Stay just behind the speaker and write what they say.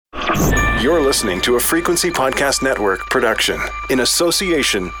You're listening to a Frequency Podcast Network production in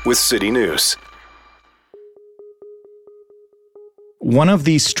association with City News. One of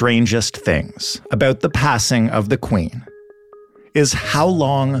the strangest things about the passing of the Queen is how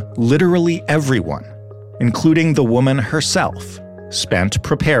long literally everyone, including the woman herself, spent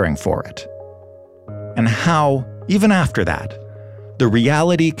preparing for it. And how, even after that, the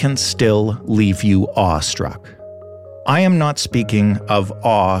reality can still leave you awestruck. I am not speaking of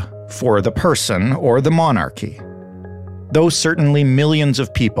awe for the person or the monarchy. Though certainly millions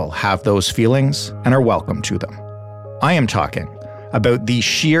of people have those feelings and are welcome to them. I am talking about the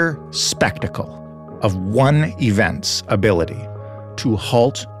sheer spectacle of one event's ability to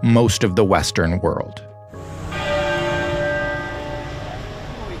halt most of the Western world.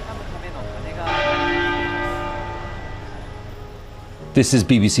 This is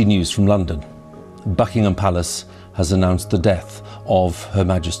BBC News from London. Buckingham Palace has announced the death of Her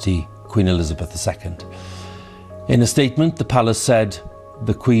Majesty Queen Elizabeth II. In a statement, the palace said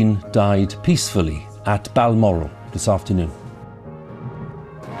the Queen died peacefully at Balmoral this afternoon.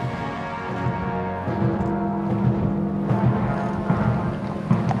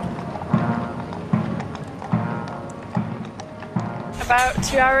 About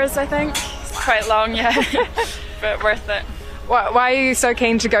 2 hours, I think. It's quite long, yeah, but worth it. Why are you so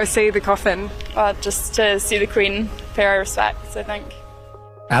keen to go see the coffin? Just to see the Queen, pay our respects, I think.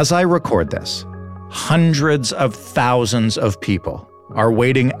 As I record this, hundreds of thousands of people are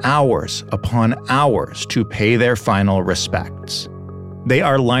waiting hours upon hours to pay their final respects. They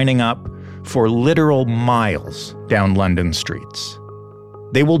are lining up for literal miles down London streets.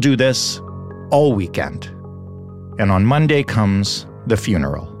 They will do this all weekend. And on Monday comes the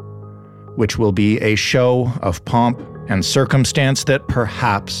funeral, which will be a show of pomp and circumstance that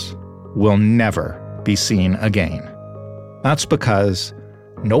perhaps will never be seen again. That's because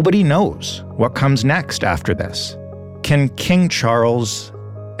nobody knows what comes next after this. Can King Charles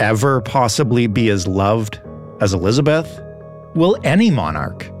ever possibly be as loved as Elizabeth? Will any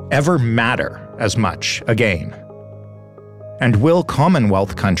monarch ever matter as much again? And will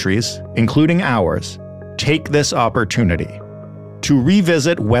Commonwealth countries, including ours, take this opportunity to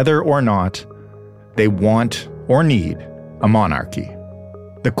revisit whether or not they want or need a monarchy?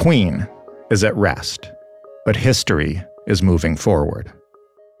 The Queen is at rest, but history is moving forward.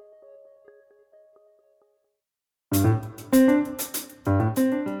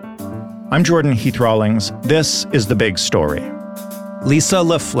 I'm Jordan Heath Rawlings. This is The Big Story. Lisa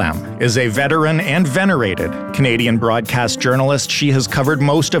LaFlamme is a veteran and venerated Canadian broadcast journalist. She has covered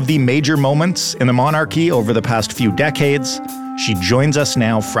most of the major moments in the monarchy over the past few decades. She joins us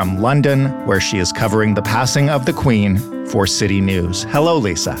now from London, where she is covering the passing of the Queen for City News. Hello,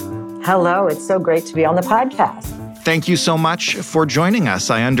 Lisa. Hello, it's so great to be on the podcast. Thank you so much for joining us.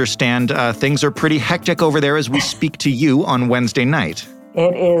 I understand things are pretty hectic over there as we speak to you on Wednesday night.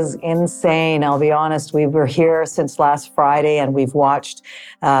 It is insane. I'll be honest. We were here since last Friday and we've watched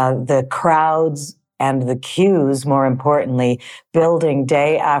the crowds and the queues, more importantly, building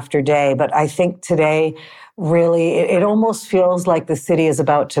day after day. But I think today, really, it almost feels like the city is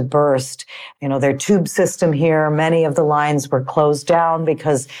about to burst. You know, their tube system here, many of the lines were closed down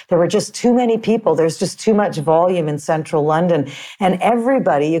because there were just too many people. There's just too much volume in central London. And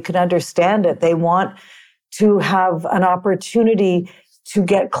everybody, you can understand it, they want to have an opportunity to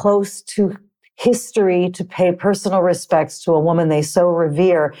get close to history, to pay personal respects to a woman they so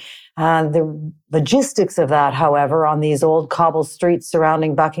revere. The logistics of that, however, on these old cobble streets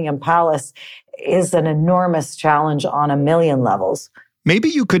surrounding Buckingham Palace is an enormous challenge on a million levels. Maybe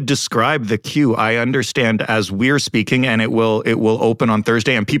you could describe the queue. I understand as we're speaking, and it will open on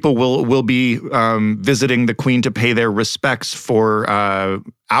Thursday, and people will be visiting the Queen to pay their respects for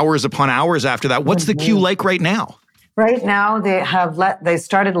hours upon hours after that. What's the queue like right now? Right now, they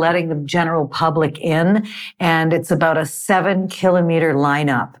started letting the general public in, and it's about a 7-kilometer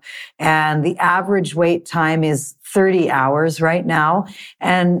lineup. And the average wait time is 30 hours right now.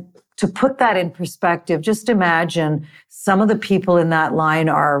 And to put that in perspective, just imagine some of the people in that line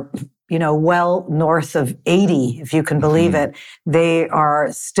are, well north of 80, if you can believe it. They are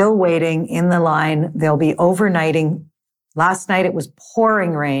still waiting in the line. They'll be overnighting. Last night, it was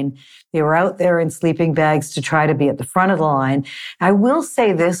pouring rain. They were out there in sleeping bags to try to be at the front of the line. I will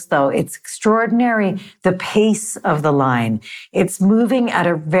say this, though. It's extraordinary, the pace of the line. It's moving at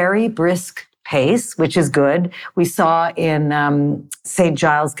a very brisk pace, which is good. We saw in St.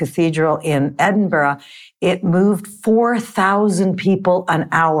 Giles Cathedral in Edinburgh, it moved 4,000 people an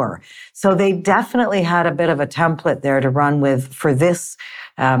hour. So they definitely had a bit of a template there to run with for this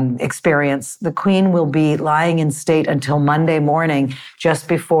experience. The Queen will be lying in state until Monday morning, just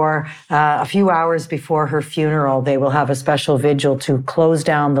before, a few hours before her funeral. They will have a special vigil to close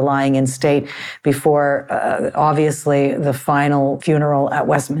down the lying in state before, obviously, the final funeral at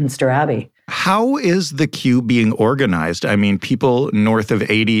Westminster Abbey. How is the queue being organized? I mean, people north of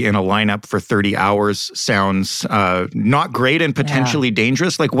 80 in a lineup for 30 hours sounds not great and potentially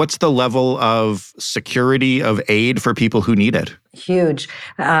dangerous. Like, what's the level of security, of aid for people who need it? Huge.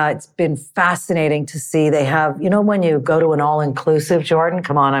 It's been fascinating to see. They have, when you go to an all-inclusive, Jordan,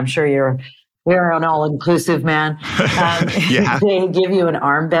 come on, I'm sure you're an all-inclusive man. They give you an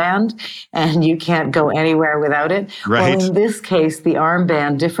armband and you can't go anywhere without it. Right. Well, in this case, the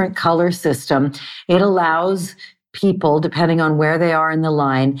armband, different color system, it allows people, depending on where they are in the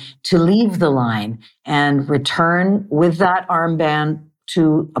line, to leave the line and return with that armband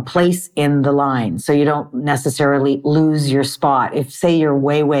to a place in the line. So you don't necessarily lose your spot. If, say, you're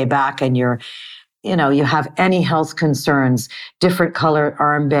way, way back and you have any health concerns, different color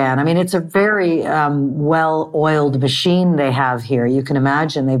armband. I mean, it's a very well-oiled machine they have here. You can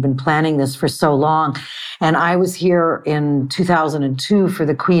imagine they've been planning this for so long. And I was here in 2002 for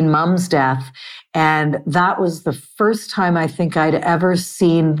the Queen Mum's death. And that was the first time I think I'd ever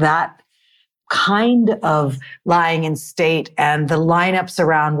seen that kind of lying in state, and the lineups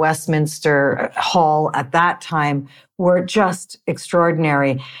around Westminster Hall at that time were just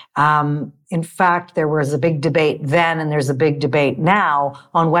extraordinary. In fact, there was a big debate then, and there's a big debate now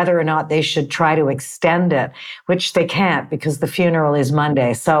on whether or not they should try to extend it, which they can't because the funeral is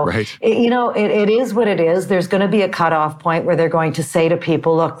Monday. So, right. It is what it is. There's going to be a cutoff point where they're going to say to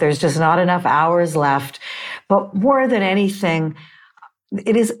people, look, there's just not enough hours left. But more than anything,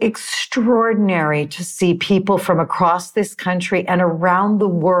 it is extraordinary to see people from across this country and around the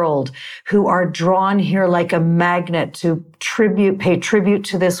world who are drawn here like a magnet to pay tribute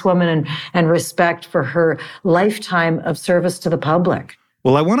to this woman and respect for her lifetime of service to the public.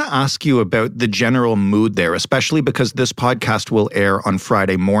 Well, I want to ask you about the general mood there, especially because this podcast will air on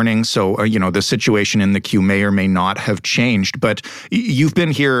Friday morning. So, the situation in the queue may or may not have changed. But you've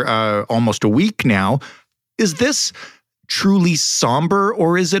been here almost a week now. Is this truly somber,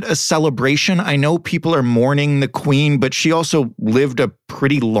 or is it a celebration? I know people are mourning the Queen, but she also lived a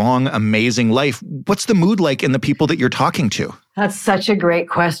pretty long, amazing life. What's the mood like in the people that you're talking to? That's such a great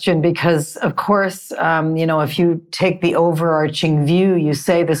question because, of course, if you take the overarching view, you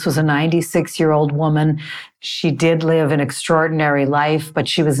say this was a 96-year-old woman. She did live an extraordinary life, but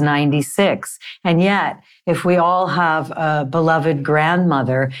she was 96. And yet, if we all have a beloved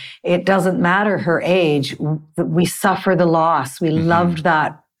grandmother, it doesn't matter her age. We suffer the loss. We loved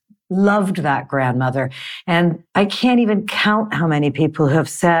that grandmother. And I can't even count how many people have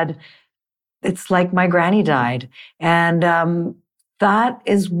said, it's like my granny died. And that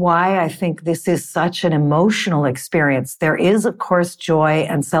is why I think this is such an emotional experience. There is, of course, joy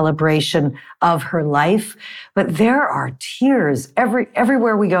and celebration of her life, but there are tears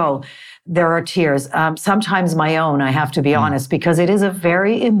everywhere we go. There are tears. Sometimes my own, I have to be honest, because it is a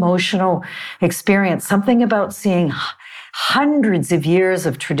very emotional experience. Something about seeing hundreds of years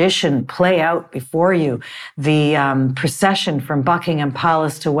of tradition play out before you. The procession from Buckingham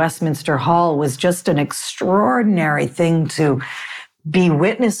Palace to Westminster Hall was just an extraordinary thing to be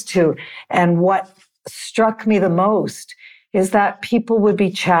witness to. And what struck me the most is that people would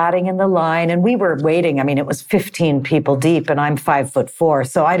be chatting in the line, and we were waiting. I mean, it was 15 people deep, and I'm 5'4",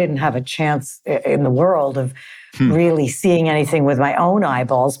 so I didn't have a chance in the world of really seeing anything with my own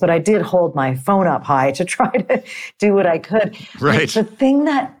eyeballs, but I did hold my phone up high to try to do what I could. Right. But the thing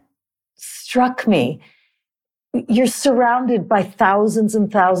that struck me, you're surrounded by thousands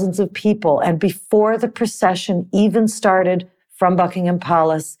and thousands of people, and before the procession even started from Buckingham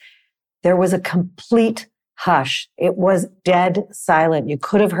Palace, there was a complete hush. It was dead silent. You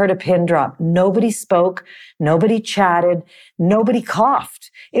could have heard a pin drop. Nobody spoke. Nobody chatted. Nobody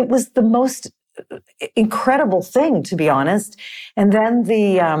coughed. It was the most incredible thing, to be honest. And then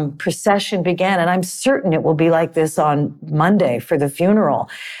the procession began, and I'm certain it will be like this on Monday for the funeral.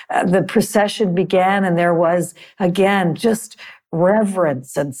 The procession began, and there was, again, just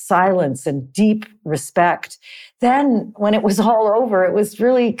reverence and silence and deep respect. Then, when it was all over, it was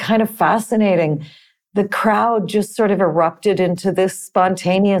really kind of fascinating. The crowd just sort of erupted into this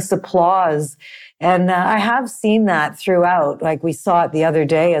spontaneous applause. And I have seen that throughout. Like we saw it the other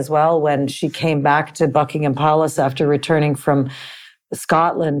day as well when she came back to Buckingham Palace after returning from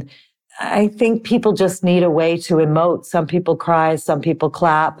Scotland. I think people just need a way to emote. Some people cry, some people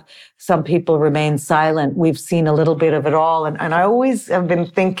clap, some people remain silent. We've seen a little bit of it all. And I always have been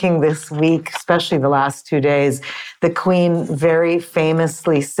thinking this week, especially the last 2 days, the Queen very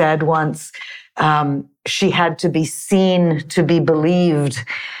famously said once, she had to be seen to be believed.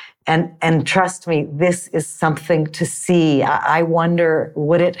 And trust me, this is something to see. I wonder,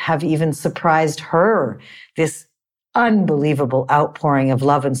 would it have even surprised her, this unbelievable outpouring of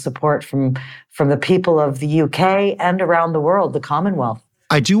love and support from the people of the UK and around the world, the Commonwealth?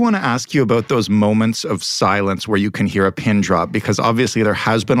 I do want to ask you about those moments of silence where you can hear a pin drop, because obviously there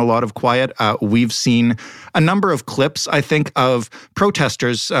has been a lot of quiet. We've seen a number of clips, I think, of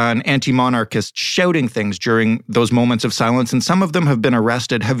protesters and anti-monarchists shouting things during those moments of silence, and some of them have been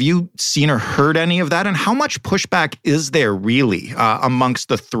arrested. Have you seen or heard any of that? And how much pushback is there really amongst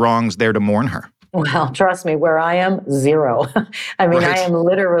the throngs there to mourn her? Well, trust me, where I am, zero. I mean, Right. I am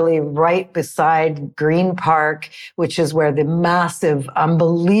literally right beside Green Park, which is where the massive,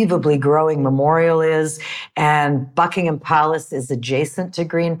 unbelievably growing memorial is. And Buckingham Palace is adjacent to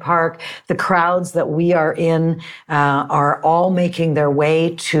Green Park. The crowds that we are in are all making their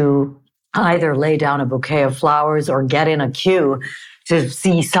way to either lay down a bouquet of flowers or get in a queue to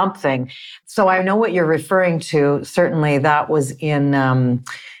see something. So I know what you're referring to. Certainly that was in...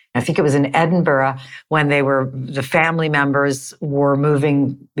 I think it was in Edinburgh when the family members were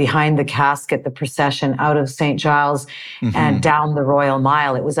moving behind the casket, the procession out of St. Giles and down the Royal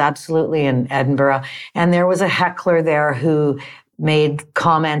Mile. It was absolutely in Edinburgh. And there was a heckler there who made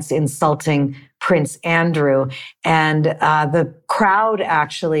comments insulting Prince Andrew. And the crowd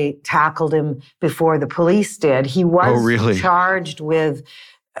actually tackled him before the police did. He was charged with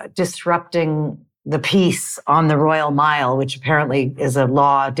disrupting the peace on the Royal Mile, which apparently is a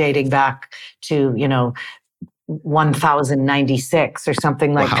law dating back to, 1096 or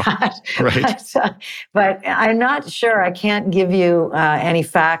something like that. Right. But I'm not sure. I can't give you any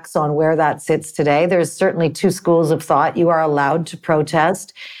facts on where that sits today. There's certainly two schools of thought. You are allowed to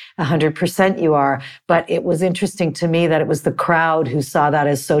protest. 100% you are. But it was interesting to me that it was the crowd who saw that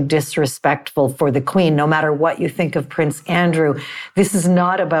as so disrespectful for the Queen. No matter what you think of Prince Andrew, this is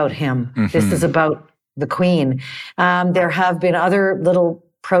not about him. This is about the Queen. There have been other little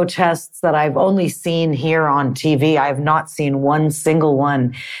protests that I've only seen here on TV. I have not seen one single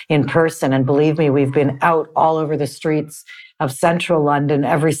one in person. And believe me, we've been out all over the streets of central London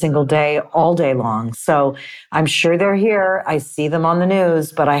every single day, all day long. So I'm sure they're here. I see them on the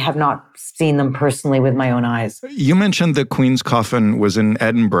news, but I have not seen them personally with my own eyes. You mentioned the Queen's coffin was in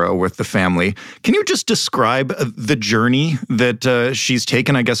Edinburgh with the family. Can you just describe the journey that she's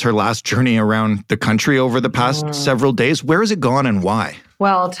taken, I guess her last journey around the country over the past several days? Where has it gone and why?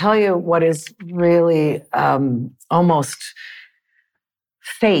 Well, I'll tell you what is really almost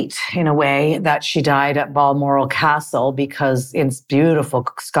fate, in a way, that she died at Balmoral Castle, because in beautiful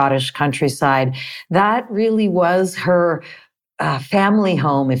Scottish countryside, that really was her family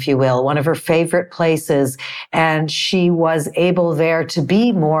home, if you will, one of her favorite places. And she was able there to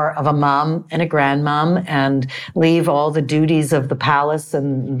be more of a mom and a grandmom and leave all the duties of the palace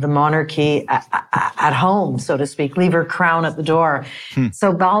and the monarchy at home, so to speak, leave her crown at the door.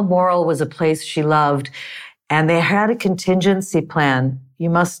 So Balmoral was a place she loved. And they had a contingency plan. You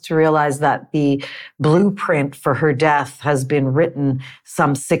must realize that the blueprint for her death has been written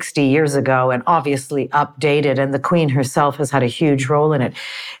some 60 years ago and obviously updated, and the Queen herself has had a huge role in it.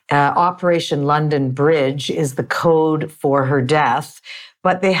 Operation London Bridge is the code for her death,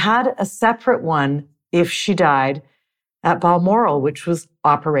 but they had a separate one if she died at Balmoral, which was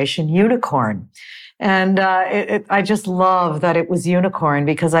Operation Unicorn. And I just love that it was Unicorn,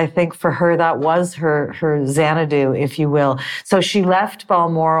 because I think for her, that was her Xanadu, if you will. So she left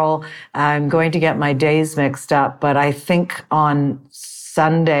Balmoral. I'm going to get my days mixed up, but I think on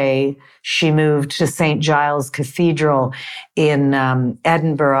Sunday, she moved to St. Giles Cathedral in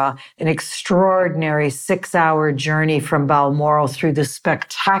Edinburgh, an extraordinary 6-hour journey from Balmoral through the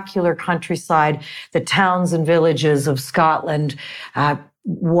spectacular countryside, the towns and villages of Scotland.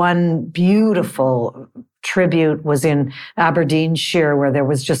 One beautiful tribute was in Aberdeenshire, where there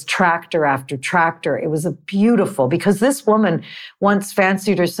was just tractor after tractor. It was beautiful, because this woman once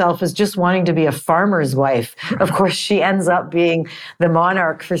fancied herself as just wanting to be a farmer's wife. Of course, she ends up being the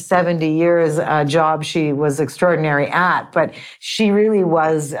monarch for 70 years, a job she was extraordinary at, but she really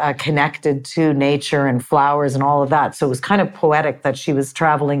was connected to nature and flowers and all of that. So it was kind of poetic that she was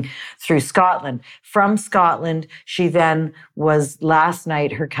traveling through Scotland. From Scotland, she then last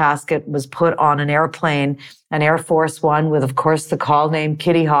night, her casket was put on an airplane plane, an Air Force One with, of course, the call name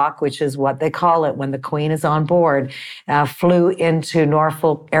Kitty Hawk, which is what they call it when the Queen is on board, flew into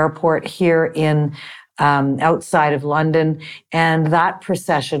Norfolk Airport here in outside of London. And that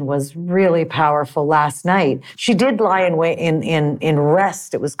procession was really powerful last night. She did lie in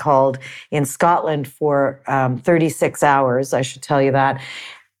rest, it was called, in Scotland for 36 hours, I should tell you that.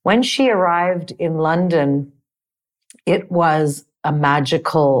 When she arrived in London, it was a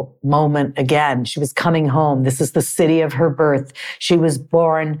magical moment again. She was coming home. This is the city of her birth. She was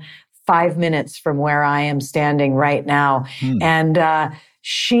born 5 minutes from where I am standing right now. And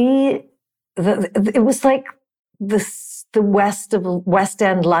it was like the West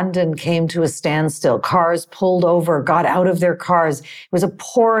End London came to a standstill. Cars pulled over, got out of their cars. It was a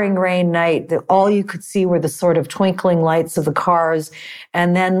pouring rain night. All you could see were the sort of twinkling lights of the cars.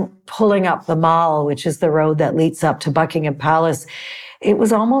 And then pulling up the Mall, which is the road that leads up to Buckingham Palace. It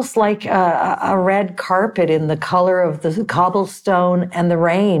was almost like a red carpet in the color of the cobblestone and the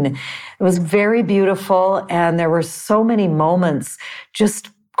rain. It was very beautiful. And there were so many moments, just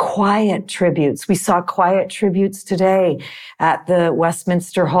quiet tributes. We saw quiet tributes today at the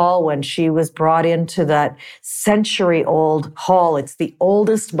Westminster Hall when she was brought into that century-old hall. It's the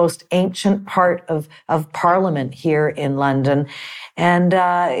oldest, most ancient part of Parliament here in London. And,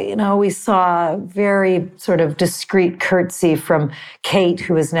 we saw a very sort of discreet curtsy from Kate,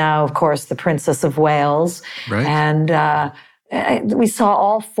 who is now, of course, the Princess of Wales. Right. And we saw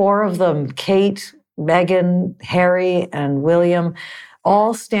all four of them, Kate, Meghan, Harry, and William,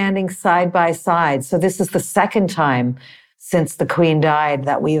 all standing side by side. So this is the second time since the Queen died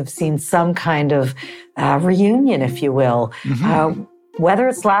that we have seen some kind of reunion, if you will. Mm-hmm. Whether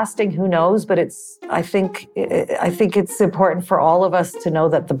it's lasting, who knows? But I think it's important for all of us to know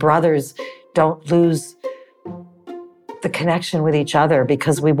that the brothers don't lose the connection with each other,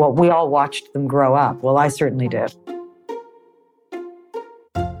 because we all watched them grow up. Well, I certainly did.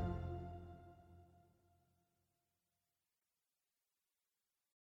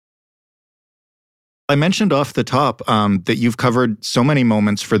 I mentioned off the top that you've covered so many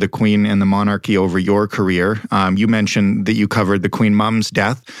moments for the Queen and the monarchy over your career. You mentioned that you covered the Queen Mum's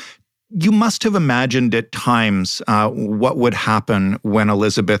death. You must have imagined at times what would happen when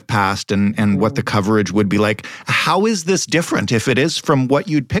Elizabeth passed and what the coverage would be like. How is this different, if it is, from what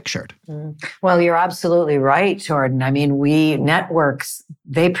you'd pictured? Well, you're absolutely right, Jordan. I mean, networks,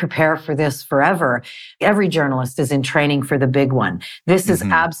 they prepare for this forever. Every journalist is in training for the big one. This is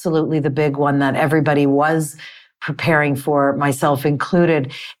absolutely the big one that everybody was preparing for, myself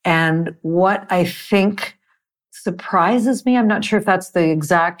included. And what I think surprises me, I'm not sure if that's the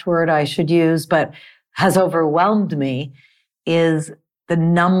exact word I should use, but has overwhelmed me, is the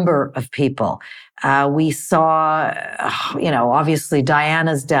number of people. We saw, obviously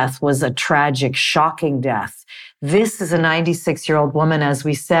Diana's death was a tragic, shocking death. This is a 96-year-old woman, as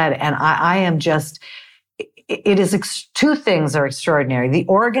we said, and I am just, two things are extraordinary. The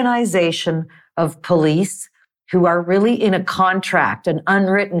organization of police, who are really in a contract, an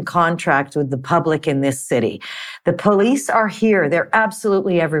unwritten contract with the public in this city. The police are here. They're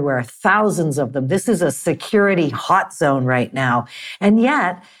absolutely everywhere. Thousands of them. This is a security hot zone right now. And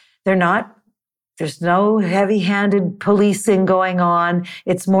yet, there's no heavy-handed policing going on.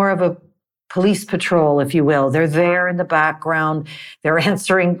 It's more of a police patrol, if you will. They're there in the background. They're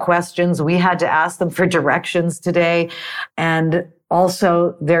answering questions. We had to ask them for directions today. And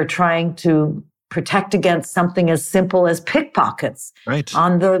also, they're trying to protect against something as simple as pickpockets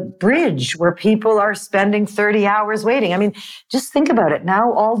on the bridge where people are spending 30 hours waiting. I mean, just think about it.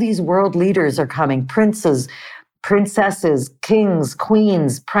 Now all these world leaders are coming, princes, princesses, kings,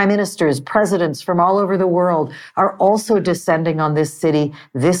 queens, prime ministers, presidents from all over the world are also descending on this city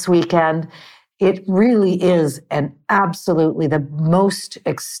this weekend. It really is absolutely the most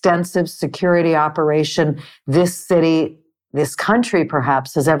extensive security operation this city, this country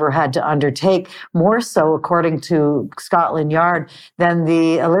perhaps, has ever had to undertake, more so, according to Scotland Yard, than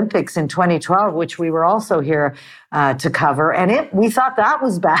the Olympics in 2012, which we were also here to cover. And we thought that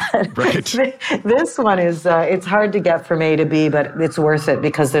was bad. Right. This one is, it's hard to get from A to B, but it's worth it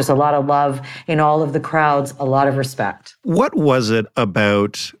because there's a lot of love in all of the crowds, a lot of respect. What was it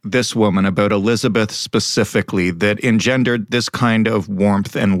about this woman, about Elizabeth specifically, that engendered this kind of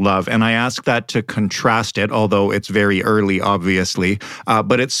warmth and love? And I ask that to contrast it, although it's very early, obviously,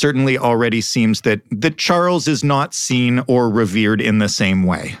 but it certainly already seems that Charles is not seen or revered in the same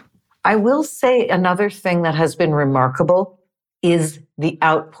way. I will say another thing that has been remarkable is the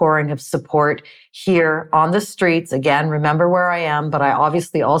outpouring of support here on the streets. Again, remember where I am, but I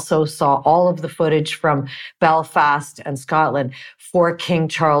obviously also saw all of the footage from Belfast and Scotland for King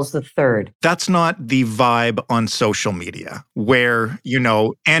Charles III. That's not the vibe on social media where,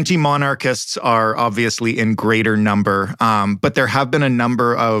 anti-monarchists are obviously in greater number. But there have been a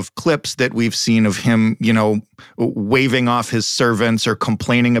number of clips that we've seen of him, waving off his servants or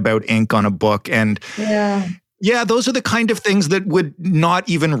complaining about ink on a book. And yeah, those are the kind of things that would not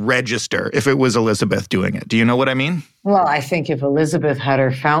even register if it was Elizabeth doing it. Do you know what I mean? Well, I think if Elizabeth had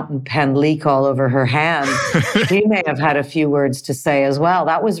her fountain pen leak all over her hand, she may have had a few words to say as well.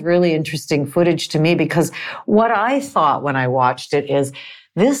 That was really interesting footage to me, because what I thought when I watched it is,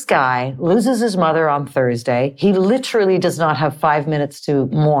 this guy loses his mother on Thursday. He literally does not have 5 minutes to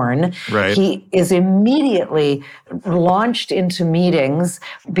mourn. Right. He is immediately launched into meetings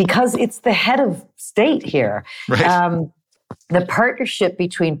because it's the head of state here. Right. The partnership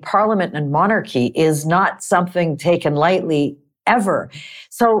between parliament and monarchy is not something taken lightly ever.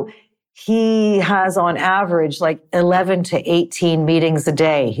 So he has on average like 11 to 18 meetings a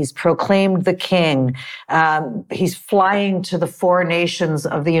day. He's proclaimed the king. He's flying to the four nations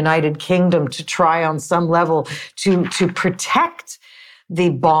of the United Kingdom to try on some level to protect the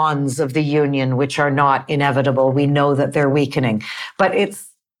bonds of the union, which are not inevitable. We know that they're weakening. But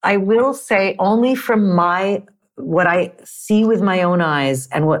I will say, only from what I see with my own eyes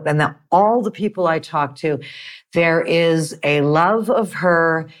and all the people I talk to, there is a love of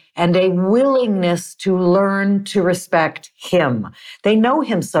her and a willingness to learn to respect him. They know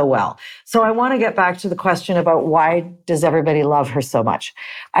him so well. So I want to get back to the question about why does everybody love her so much?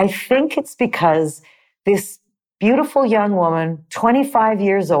 I think it's because this beautiful young woman, 25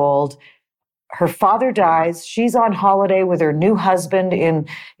 years old, her father dies. She's on holiday with her new husband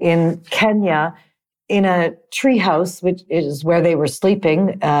in Kenya, in a treehouse, which is where they were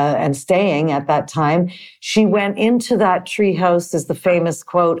sleeping and staying at that time. She went into that treehouse, as the famous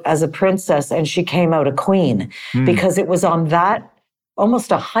quote, as a princess, and she came out a queen, because it was on that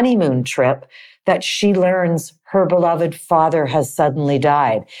almost a honeymoon trip that she learns her beloved father has suddenly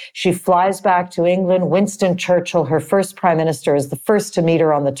died. She flies back to England. Winston Churchill, her first prime minister, is the first to meet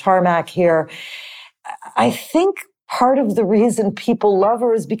her on the tarmac here. I think part of the reason people love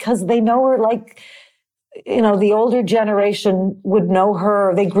her is because they know her like, the older generation would know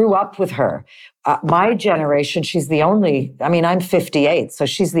her. They grew up with her. My generation, she's the only, I'm 58, so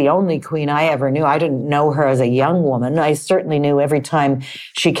she's the only queen I ever knew. I didn't know her as a young woman. I certainly knew every time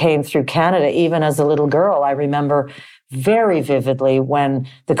she came through Canada, even as a little girl. I remember very vividly when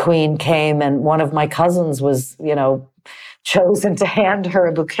the queen came and one of my cousins was, chosen to hand her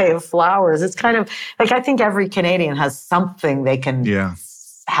a bouquet of flowers. It's kind of like, I think every Canadian has something they can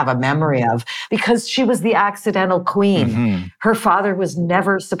have a memory of, because she was the accidental queen. Mm-hmm. Her father was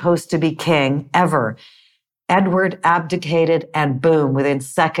never supposed to be king, ever. Edward abdicated, and boom, within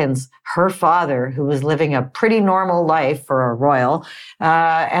seconds, her father, who was living a pretty normal life for a royal,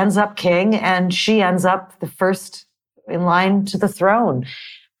 ends up king, and she ends up the first in line to the throne.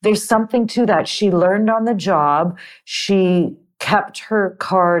 There's something to that. She learned on the job. She kept her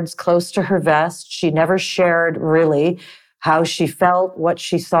cards close to her vest. She never shared, really, how she felt, what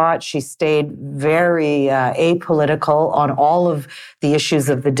she thought. She stayed very apolitical on all of the issues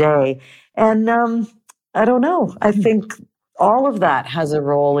of the day. And I don't know. I think all of that has a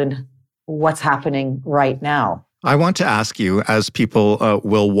role in what's happening right now. I want to ask you, as people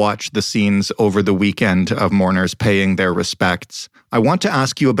will watch the scenes over the weekend of mourners paying their respects, I want to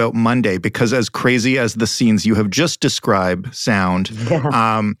ask you about Monday, because as crazy as the scenes you have just described sound,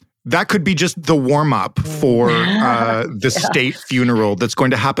 that could be just the warm-up for the state funeral that's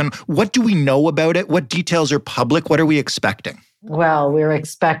going to happen. What do we know about it? What details are public? What are we expecting? Well, we're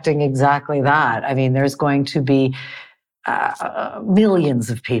expecting exactly that. There's going to be millions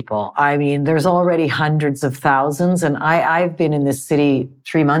of people. There's already hundreds of thousands. And I've been in this city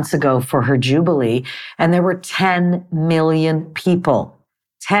 3 months ago for her Jubilee, and there were 10 million people.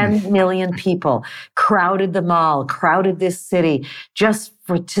 10 million people crowded the mall, crowded this city, just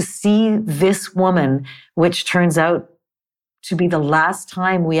to see this woman, which turns out to be the last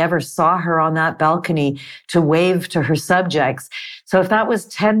time we ever saw her on that balcony to wave to her subjects. So if that was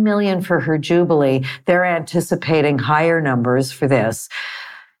 10 million for her Jubilee, they're anticipating higher numbers for this.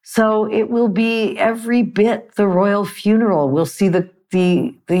 So it will be every bit the royal funeral. We'll see the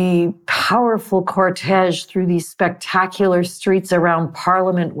powerful cortege through these spectacular streets around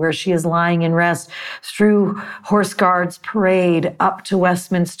Parliament where she is lying in rest, through Horse Guards Parade, up to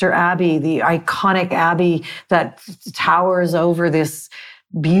Westminster Abbey, the iconic Abbey that towers over this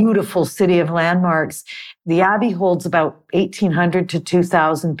beautiful city of landmarks. The Abbey holds about 1,800 to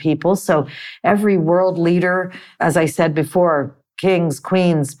 2,000 people. So every world leader, as I said before, kings,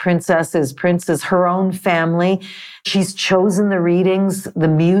 queens, princesses, princes, her own family. She's chosen the readings, the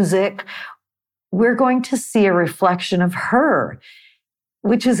music. We're going to see a reflection of her,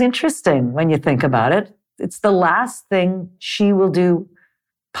 which is interesting when you think about it. It's the last thing she will do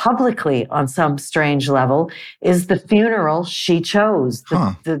publicly on some strange level is the funeral she chose.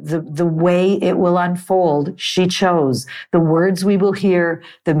 The way it will unfold, she chose. The words we will hear,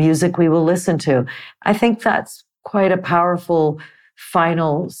 the music we will listen to. I think that's quite a powerful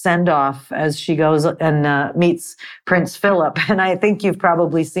final send-off as she goes and meets Prince Philip. And I think you've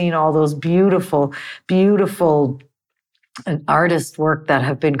probably seen all those beautiful, beautiful artist work that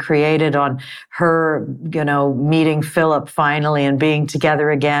have been created on her, meeting Philip finally and being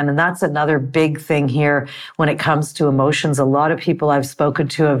together again. And that's another big thing here when it comes to emotions. A lot of people I've spoken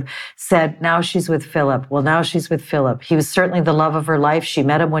to have said, now she's with Philip. Well, now she's with Philip. He was certainly the love of her life. She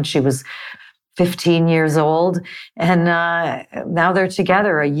met him when she was 15 years old. And now they're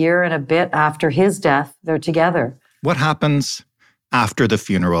together a year and a bit after his death. They're together. What happens after the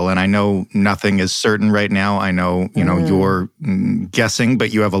funeral? And I know nothing is certain right now. I know, you're guessing,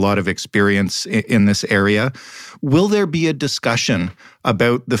 but you have a lot of experience in this area. Will there be a discussion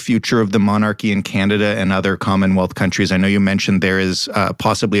about the future of the monarchy in Canada and other Commonwealth countries? I know you mentioned there is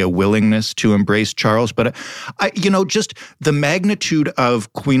possibly a willingness to embrace Charles, but just the magnitude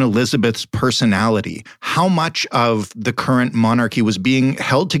of Queen Elizabeth's personality, how much of the current monarchy was being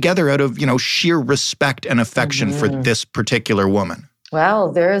held together out of, sheer respect and affection for this particular woman?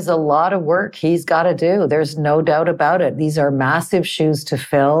 Well, there's a lot of work he's got to do. There's no doubt about it. These are massive shoes to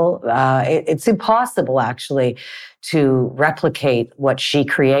fill. It's impossible, actually, to replicate what she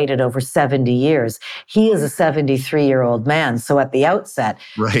created over 70 years. He is a 73-year-old man. So at the outset,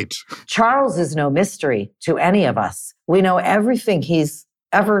 right, Charles is no mystery to any of us. We know everything he's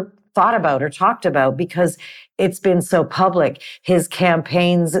ever thought about or talked about because it's been so public. His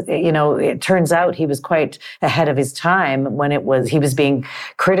campaigns, it turns out he was quite ahead of his time when he was being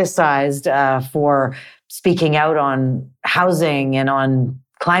criticized for speaking out on housing and on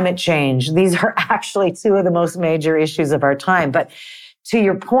climate change. These are actually two of the most major issues of our time. But to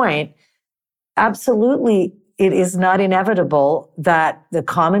your point, absolutely, it is not inevitable that the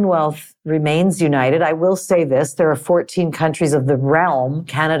Commonwealth remains united. I will say this, there are 14 countries of the realm.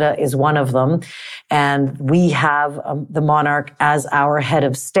 Canada is one of them. And we have the monarch as our head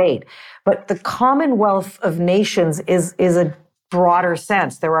of state. But the Commonwealth of Nations is a broader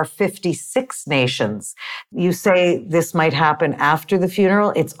sense. There are 56 nations. You say this might happen after the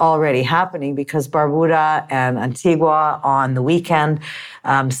funeral. It's already happening because Barbuda and Antigua on the weekend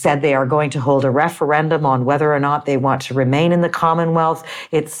said they are going to hold a referendum on whether or not they want to remain in the Commonwealth.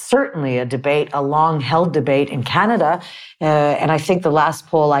 It's certainly a debate, a long-held debate in Canada. And I think the last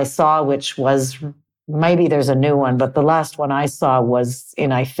poll I saw, which was maybe there's a new one, but the last one I saw was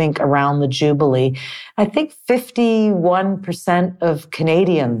in, I think, around the Jubilee. I think 51% of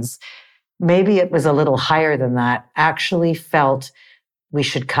Canadians, maybe it was a little higher than that, actually felt we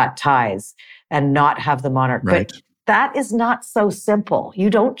should cut ties and not have the monarch. Right. But that is not so simple.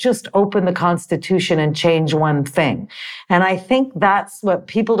 You don't just open the Constitution and change one thing. And I think that's what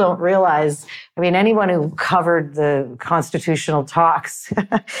people don't realize. I mean, anyone who covered the constitutional talks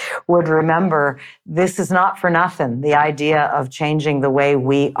would remember this is not for nothing. The idea of changing the way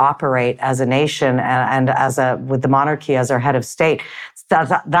we operate as a nation and with the monarchy as our head of state.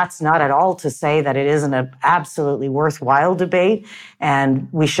 That's not at all to say that it isn't an absolutely worthwhile debate and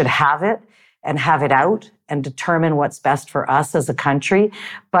we should have it and have it out and determine what's best for us as a country.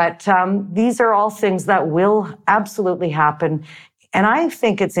 But these are all things that will absolutely happen. And I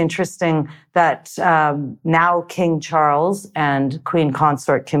think it's interesting that now King Charles and Queen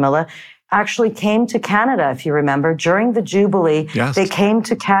Consort Camilla actually came to Canada, if you remember. During the Jubilee, yes, they came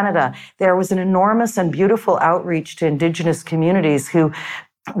to Canada. There was an enormous and beautiful outreach to Indigenous communities who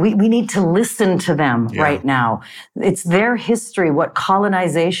we need to listen to them right now. It's their history, what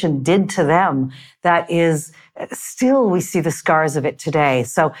colonization did to them, that is still, we see the scars of it today.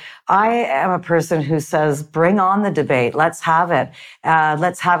 So I am a person who says, bring on the debate. Let's have it.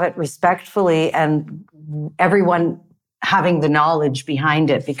 Let's have it respectfully and everyone having the knowledge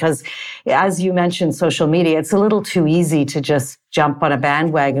behind it. Because as you mentioned, social media, it's a little too easy to just jump on a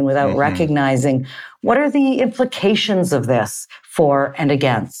bandwagon without recognizing what are the implications of this for and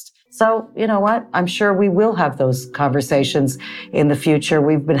against. So, you know what? I'm sure we will have those conversations in the future.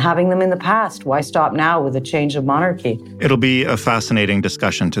 We've been having them in the past. Why stop now with a change of monarchy? It'll be a fascinating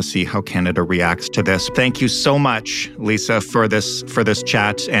discussion to see how Canada reacts to this. Thank you so much, Lisa, for this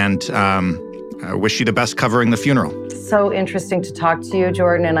chat, and I wish you the best covering the funeral. So interesting to talk to you,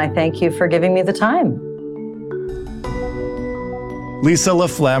 Jordan, and I thank you for giving me the time. Lisa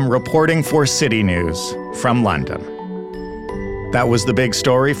LaFlamme reporting for City News from London. That was The Big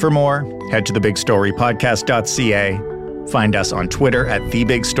Story. For more, head to thebigstorypodcast.ca. Find us on Twitter at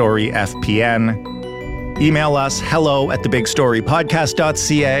TheBigStoryFPN. Email us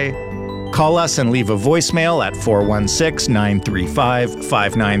hello@thebigstorypodcast.ca. Call us and leave a voicemail at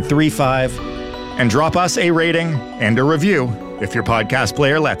 416-935-5935. And drop us a rating and a review if your podcast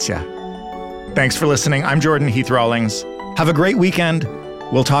player lets you. Thanks for listening. I'm Jordan Heath Rawlings. Have a great weekend.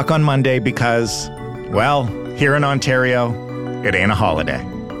 We'll talk on Monday because, well, here in Ontario, it ain't a holiday.